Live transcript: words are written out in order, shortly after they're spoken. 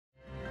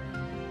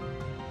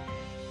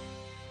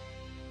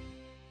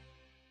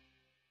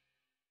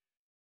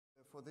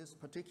for this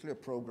particular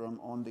program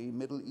on the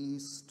Middle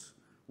East,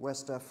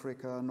 West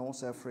Africa,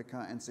 North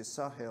Africa, and the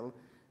Sahel,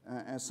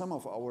 as some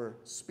of our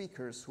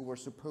speakers who were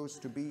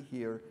supposed to be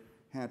here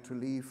had to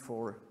leave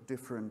for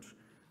different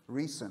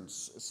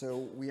reasons.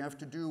 So we have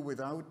to do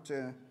without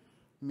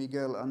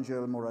Miguel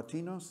Angel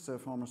Moratinos, the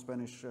former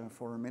Spanish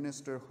foreign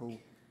minister who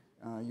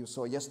you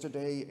saw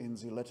yesterday in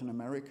the Latin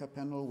America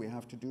panel. We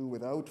have to do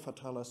without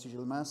Fatala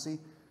Sijilmasi,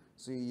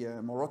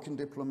 the Moroccan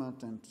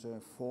diplomat and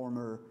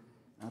former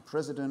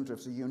president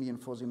of the Union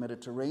for the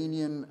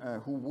Mediterranean,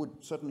 who would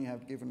certainly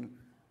have given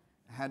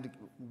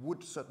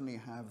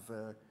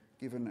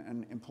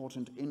an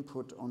important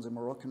input on the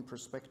Moroccan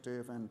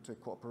perspective and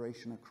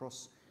cooperation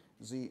across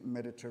the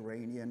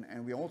Mediterranean.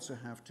 And we also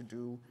have to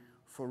do,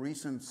 for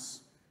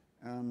reasons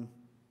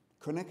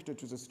connected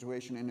to the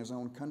situation in his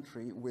own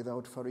country,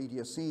 without Farid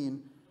Yassin,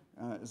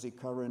 the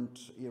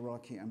current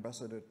Iraqi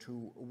ambassador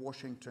to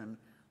Washington,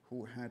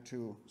 who had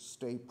to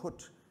stay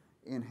put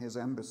in his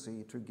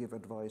embassy to give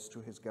advice to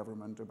his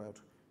government about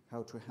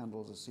how to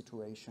handle the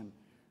situation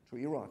to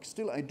Iraq.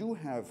 Still, I do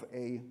have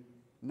a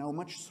now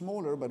much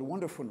smaller but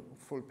wonderful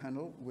full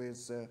panel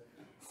with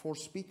 4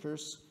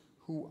 speakers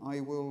who I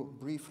will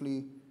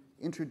briefly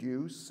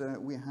introduce.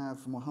 We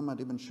have Mohammed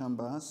Ibn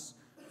Shambas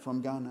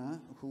from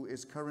Ghana, who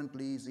is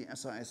currently the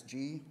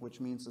SISG, which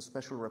means the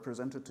Special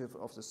Representative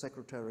of the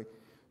Secretary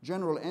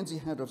General and the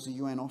head of the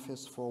UN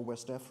Office for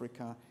West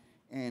Africa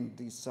and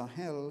the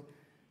Sahel.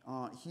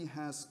 He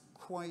has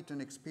quite an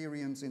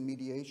experience in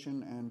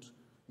mediation and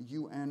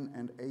UN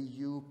and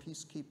AU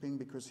peacekeeping,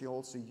 because he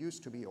also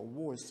used to be or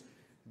was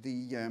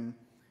the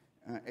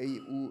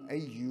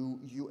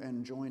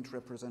AU-UN Joint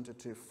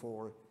Representative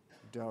for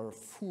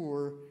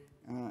Darfur,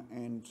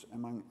 and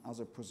among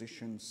other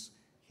positions,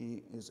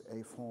 he is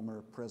a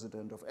former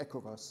president of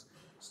ECOWAS,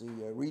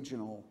 the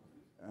regional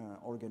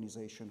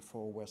organization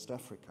for West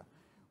Africa.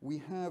 We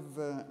have,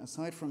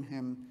 aside from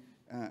him,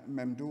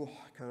 Memduh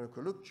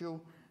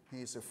Karakulukcu.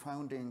 He is a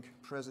founding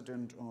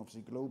president of the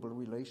Global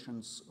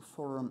Relations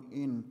Forum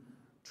in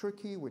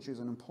Turkey, which is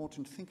an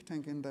important think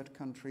tank in that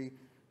country.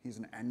 He's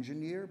an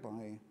engineer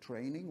by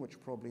training, which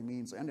probably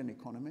means, and an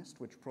economist,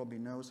 which probably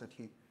knows that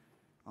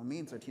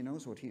means that he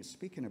knows what he is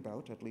speaking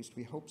about, at least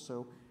we hope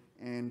so.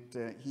 And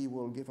he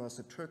will give us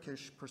a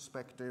Turkish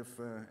perspective.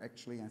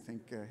 Actually, I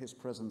think his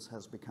presence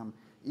has become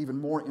even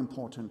more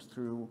important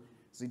through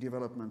the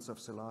developments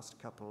of the last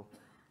couple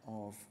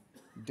of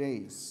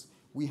days.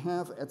 We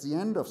have, at the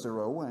end of the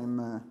row,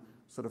 I'm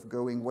sort of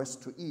going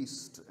west to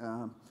east,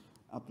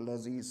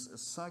 Abdulaziz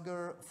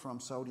Sagar from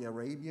Saudi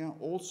Arabia,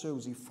 also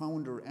the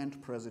founder and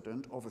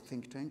president of a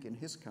think tank in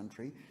his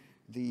country,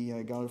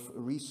 the Gulf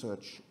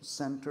Research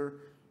Center.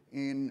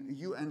 In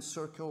UN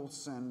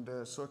circles and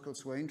circles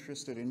who are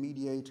interested in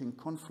mediating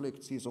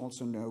conflicts, he's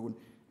also known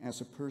as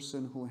a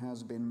person who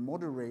has been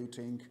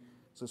moderating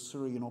the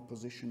Syrian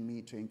opposition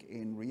meeting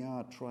in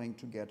Riyadh, trying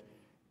to get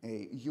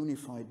a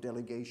unified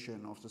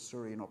delegation of the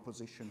Syrian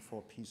opposition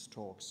for peace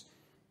talks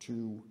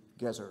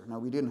together. Now,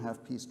 we didn't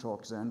have peace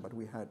talks then, but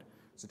we had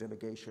the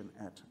delegation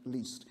at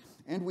least.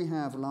 And we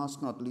have,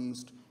 last not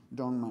least,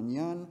 Dong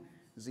Manyan,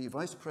 the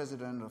vice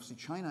president of the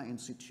China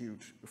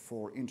Institute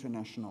for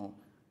International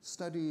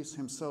Studies,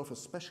 himself a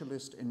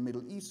specialist in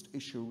Middle East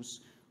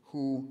issues,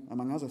 who,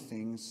 among other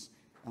things,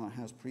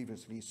 has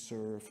previously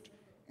served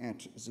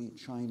at the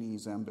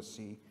Chinese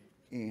embassy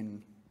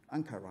in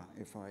Ankara,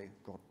 if I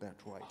got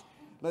that right.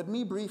 Let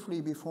me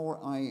briefly, before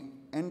I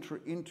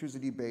enter into the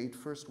debate,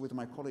 first with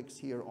my colleagues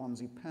here on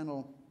the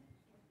panel,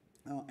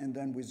 and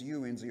then with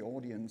you in the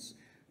audience,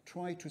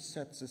 try to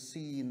set the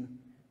scene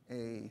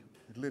a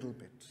little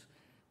bit.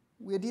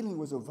 We're dealing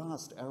with a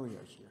vast area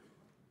here.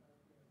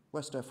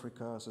 West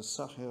Africa, the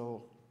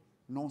Sahel,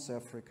 North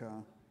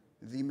Africa,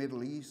 the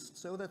Middle East,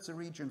 so that's a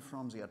region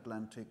from the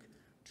Atlantic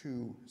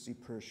to the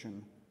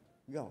Persian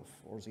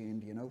Gulf, or the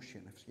Indian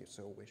Ocean, if you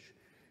so wish.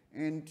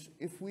 And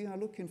if we are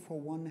looking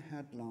for one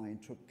headline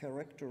to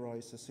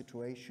characterize the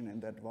situation in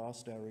that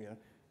vast area,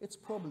 it's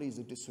probably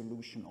the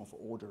dissolution of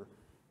order,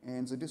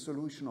 and the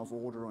dissolution of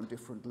order on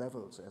different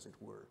levels, as it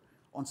were.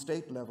 On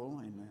state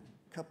level, in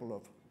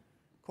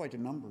quite a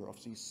number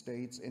of these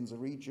states in the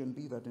region,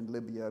 be that in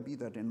Libya, be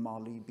that in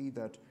Mali, be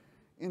that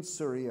in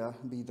Syria,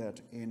 be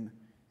that in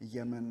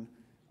Yemen,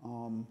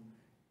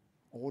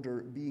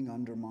 order being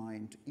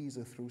undermined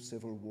either through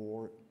civil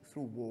war,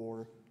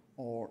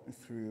 or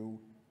through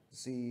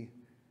the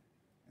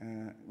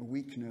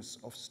weakness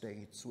of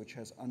states, which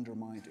has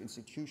undermined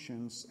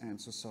institutions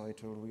and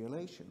societal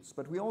relations.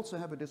 But we also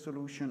have a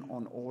dissolution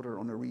on order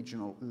on a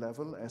regional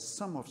level, as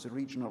some of the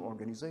regional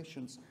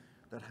organizations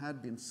that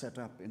had been set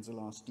up in the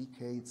last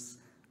decades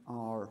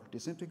are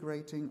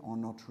disintegrating or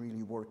not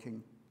really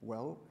working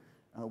well.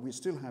 We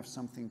still have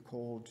something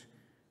called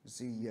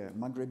the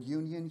Maghreb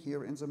Union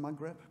here in the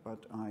Maghreb,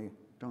 but I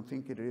don't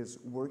think it is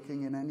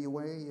working in any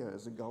way.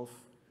 The Gulf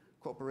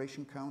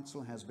Cooperation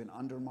Council has been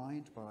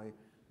undermined by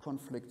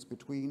conflicts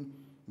between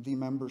the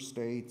member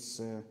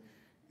states.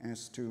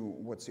 As to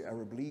what the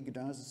Arab League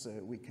does,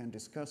 we can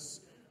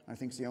discuss. I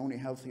think the only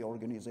healthy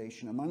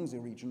organization among the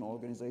regional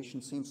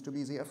organizations seems to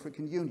be the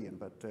African Union,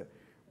 but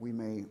we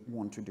may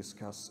want to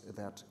discuss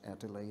that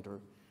at a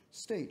later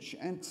stage.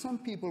 And some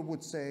people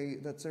would say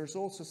that there's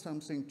also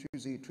something to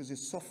the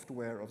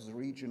software of the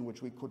region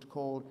which we could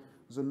call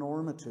the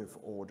normative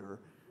order,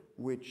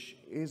 which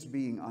is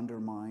being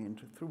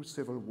undermined through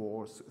civil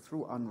wars,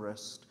 through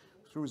unrest,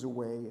 through the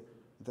way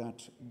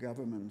that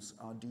governments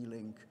are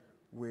dealing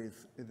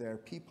with their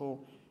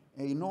people.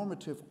 A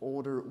normative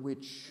order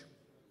which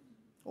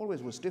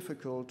always was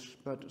difficult,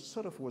 but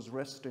sort of was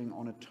resting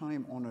on a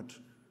time-honored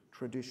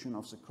tradition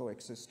of the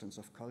coexistence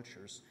of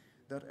cultures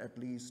that at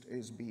least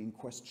is being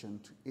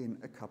questioned in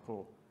a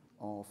couple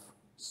of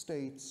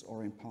states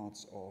or in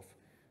parts of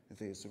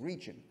this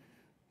region.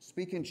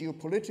 Speaking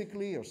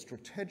geopolitically or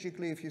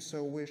strategically, if you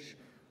so wish,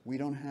 we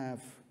don't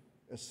have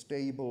a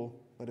stable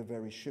but a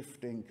very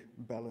shifting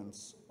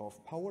balance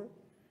of power.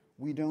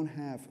 We don't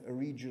have a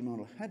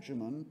regional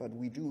hegemon, but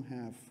we do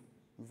have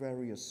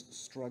various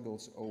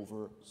struggles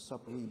over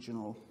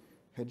sub-regional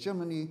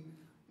hegemony,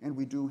 and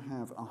we do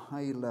have a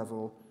high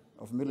level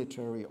of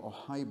military or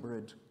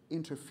hybrid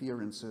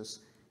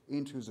interferences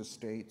into the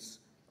states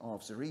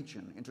of the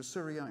region, into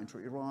Syria, into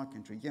Iraq,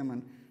 into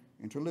Yemen,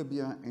 into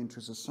Libya, into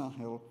the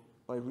Sahel,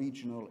 by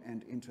regional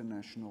and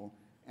international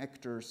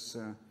actors.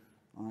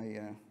 I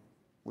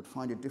would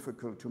find it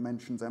difficult to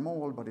mention them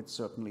all, but it's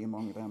certainly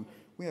among them.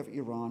 We have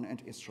Iran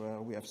and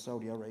Israel, we have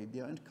Saudi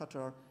Arabia and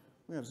Qatar,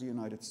 we have the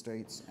United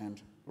States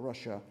and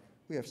Russia,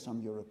 we have some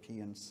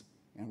Europeans,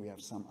 and we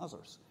have some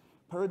others.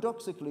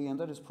 Paradoxically, and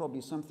that is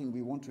probably something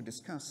we want to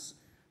discuss,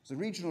 the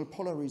regional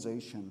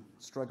polarization,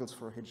 struggles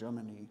for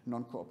hegemony,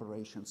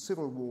 non-cooperation,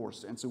 civil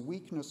wars, and the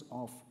weakness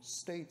of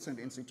states and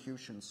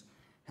institutions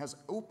has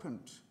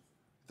opened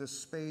the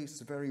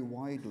space very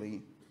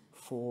widely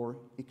for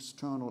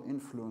external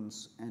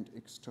influence and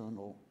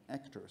external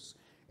actors.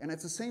 And at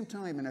the same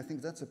time, and I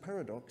think that's a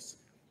paradox,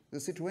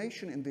 the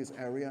situation in this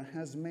area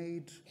has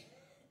made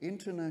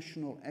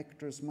international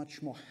actors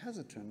much more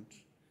hesitant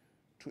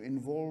to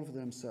involve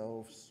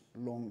themselves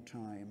long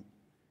time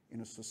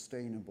in a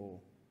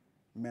sustainable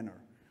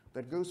manner.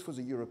 That goes for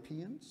the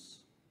Europeans,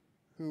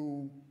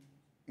 who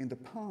in the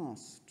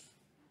past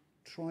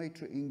tried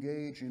to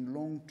engage in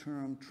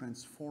long-term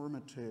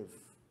transformative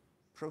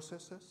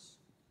processes,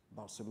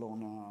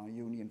 Barcelona,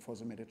 Union for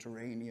the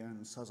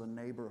Mediterranean, Southern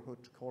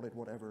Neighborhood, call it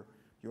whatever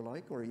you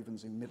like, or even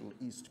the Middle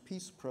East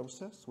peace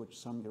process, which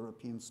some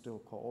Europeans still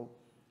call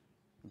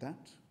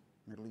that,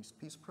 Middle East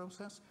peace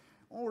process.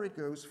 Or it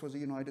goes for the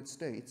United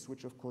States,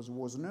 which of course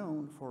was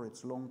known for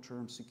its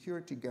long-term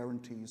security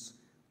guarantees,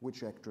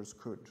 which actors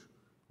could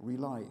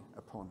rely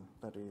upon.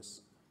 That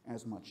is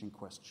as much in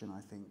question,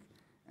 I think,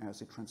 as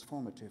the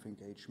transformative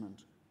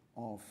engagement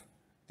of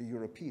the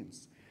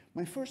Europeans.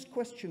 My first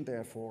question,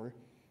 therefore,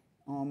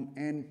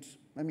 and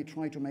let me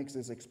try to make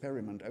this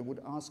experiment. I would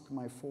ask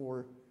my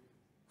four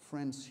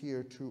friends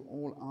here to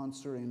all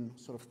answer in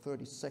sort of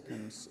 30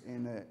 seconds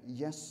in a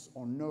yes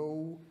or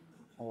no,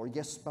 or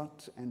yes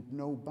but and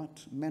no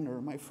but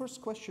manner. My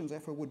first question,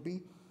 therefore, would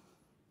be,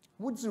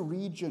 would the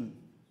region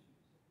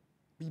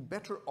be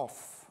better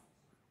off?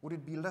 Would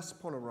it be less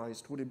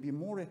polarized? Would it be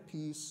more at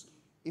peace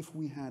if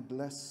we had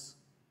less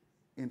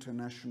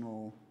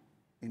international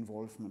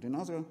involvement? In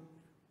other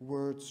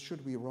words,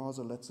 should we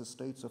rather let the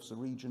states of the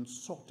region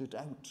sort it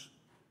out,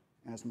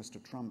 as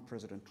Mr. Trump,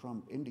 President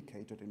Trump,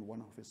 indicated in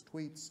one of his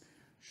tweets?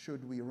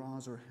 Should we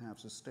rather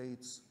have the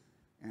states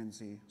and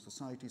the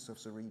societies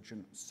of the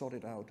region sort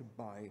it out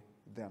by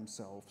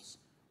themselves?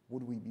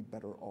 Would we be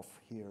better off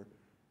here?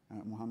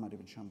 Muhammad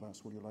Ibn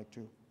Shambas, would you like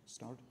to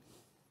start?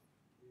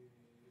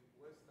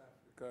 The West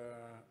Africa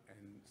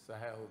and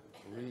Sahel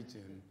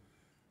region,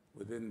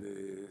 within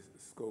the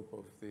scope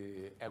of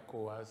the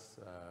ECOWAS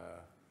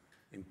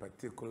in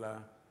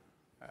particular,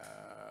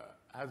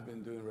 has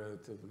been doing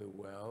relatively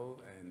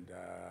well, and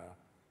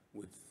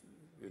with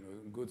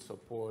good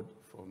support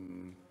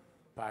from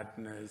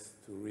partners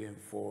to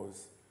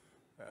reinforce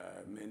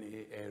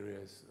many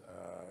areas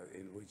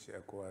in which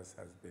ECOWAS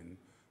has been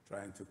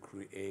trying to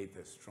create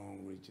a strong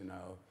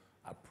regional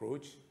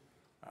approach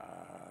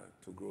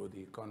to grow the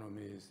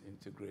economies,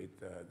 integrate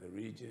the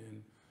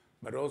region,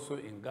 but also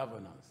in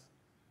governance.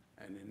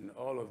 And in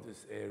all of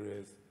these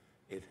areas,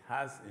 it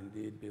has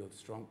indeed built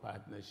strong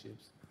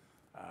partnerships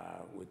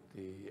with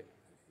the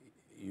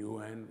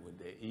UN, with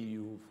the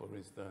EU, for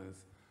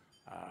instance,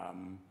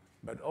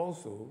 but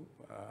also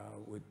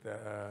with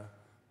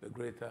the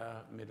greater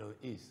Middle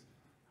East.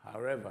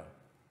 However,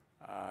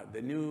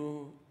 the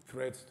new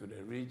threats to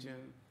the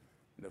region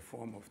in the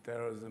form of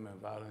terrorism and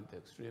violent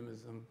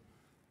extremism,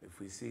 if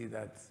we see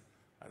that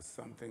as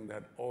something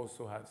that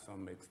also has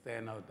some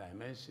external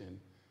dimension,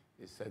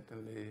 is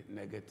certainly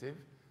negative,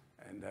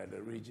 and that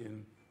the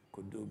region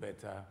could do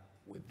better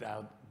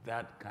without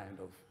that kind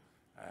of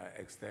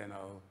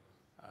external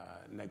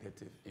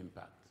negative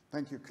impact.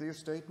 Thank you. Clear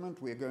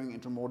statement. We are going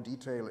into more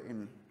detail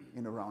in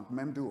around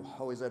Memdu.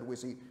 How is that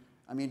with the,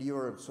 I mean,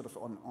 you're sort of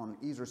on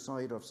either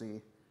side of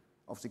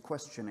the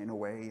question in a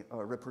way,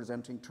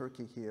 representing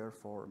Turkey here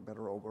for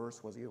better or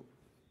worse. Was you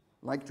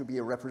like to be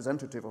a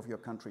representative of your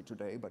country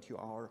today, but you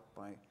are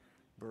by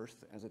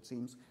birth, as it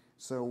seems.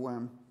 So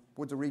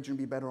would the region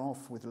be better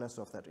off with less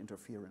of that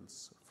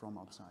interference from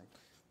outside?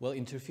 Well,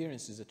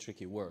 interference is a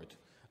tricky word.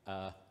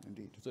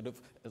 Indeed. Sort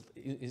of,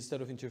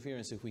 instead of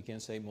interference, if we can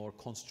say more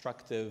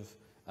constructive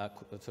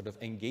sort of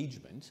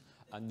engagement,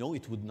 no,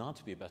 it would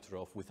not be better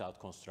off without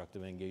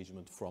constructive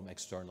engagement from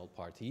external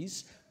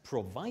parties,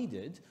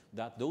 provided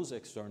that those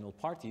external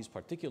parties,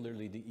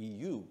 particularly the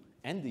EU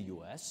and the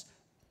US,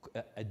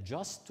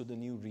 adjust to the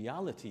new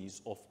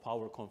realities of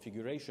power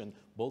configuration,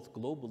 both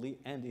globally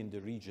and in the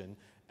region.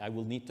 I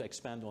will need to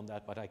expand on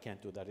that, but I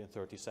can't do that in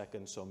 30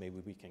 seconds, so maybe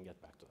we can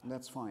get back to that.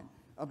 That's fine.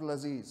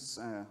 Abdulaziz,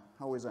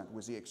 how is that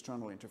with the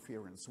external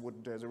interference?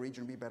 Would the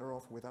region be better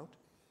off without?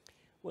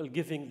 Well,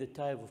 given the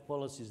type of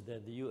policies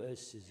that the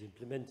US is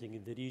implementing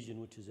in the region,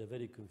 which is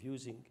very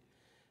confusing,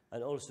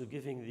 and also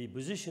given the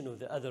position of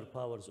the other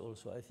powers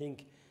also, I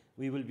think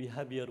we will be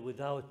happier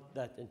without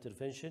that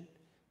intervention.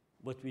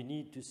 What we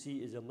need to see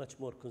is a much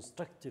more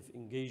constructive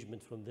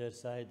engagement from their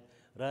side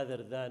rather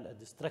than a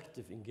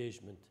destructive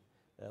engagement,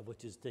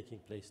 which is taking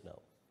place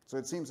now. So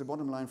it seems the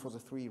bottom line for the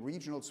three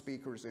regional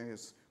speakers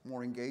is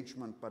more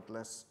engagement but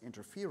less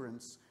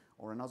interference,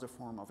 or another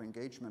form of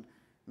engagement.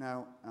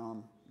 Now,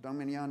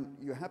 Dong-Min,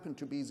 you happen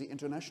to be the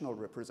international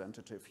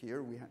representative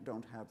here. We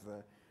don't have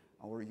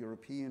our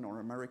European or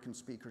American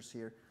speakers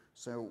here.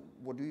 So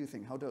what do you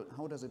think? How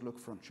does it look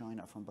from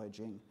China, from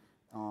Beijing?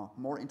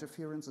 More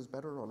interference is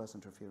better or less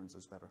interference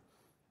is better?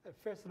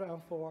 First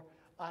of all,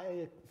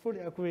 I fully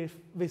agree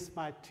with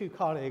my two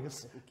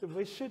colleagues.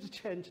 We should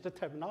change the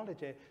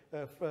terminology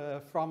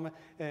from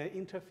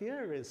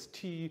interference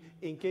to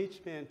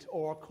engagement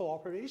or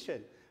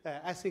cooperation.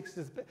 I think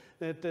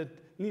the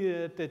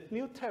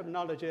new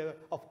terminology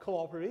of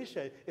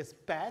cooperation is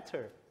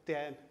better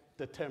than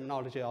the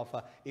terminology of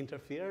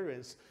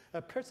interference.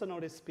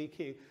 Personally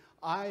speaking,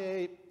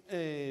 I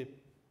am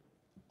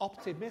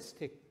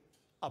optimistic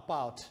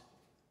about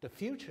the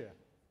future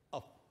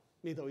of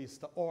Middle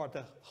East or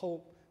the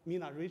whole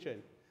MENA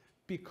region,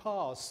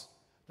 because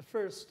the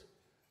first,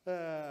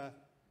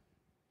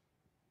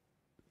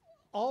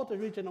 all the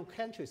regional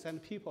countries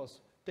and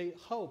peoples, they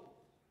hope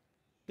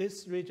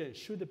this region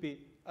should be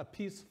a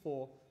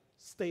peaceful,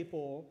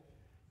 stable,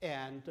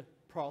 and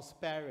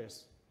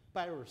prosperous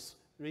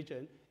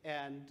region.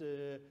 And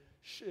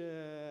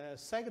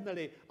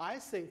secondly, I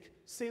think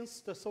since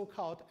the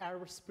so-called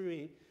Arab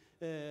Spring,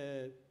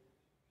 9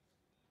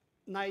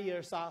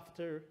 years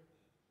after,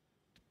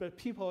 the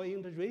people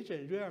in the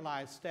region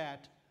realized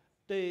that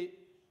they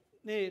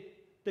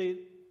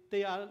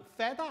are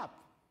fed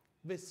up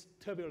with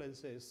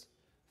turbulences,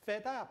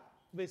 fed up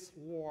with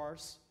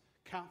wars,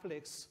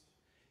 conflicts,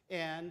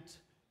 and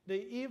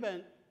they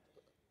even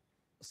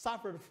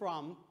suffered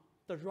from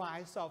the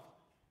rise of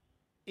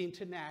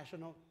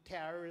international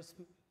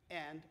terrorism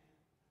and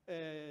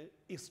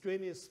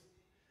extremism.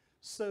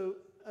 So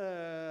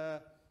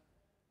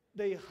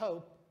they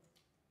hope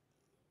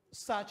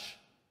such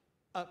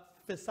a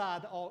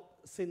facade or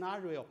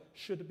scenario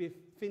should be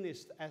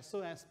finished as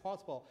soon as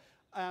possible.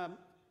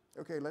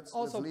 Okay, let's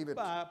also, leave it.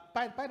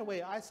 By the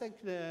way, I think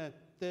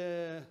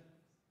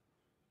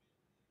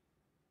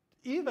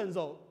even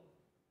though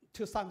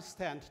to some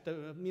extent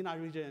the MENA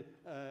region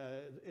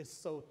is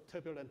so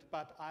turbulent,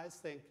 but I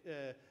think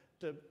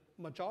the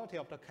majority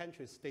of the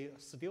countries, they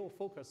still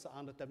focus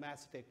on the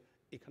domestic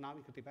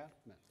economic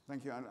development.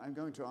 Thank you. I'm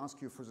going to ask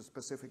you for the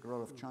specific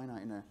role of China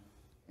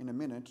in a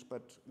minute,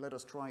 but let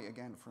us try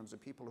again from the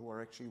people who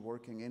are actually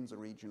working in the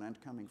region and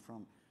coming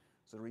from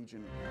the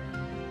region.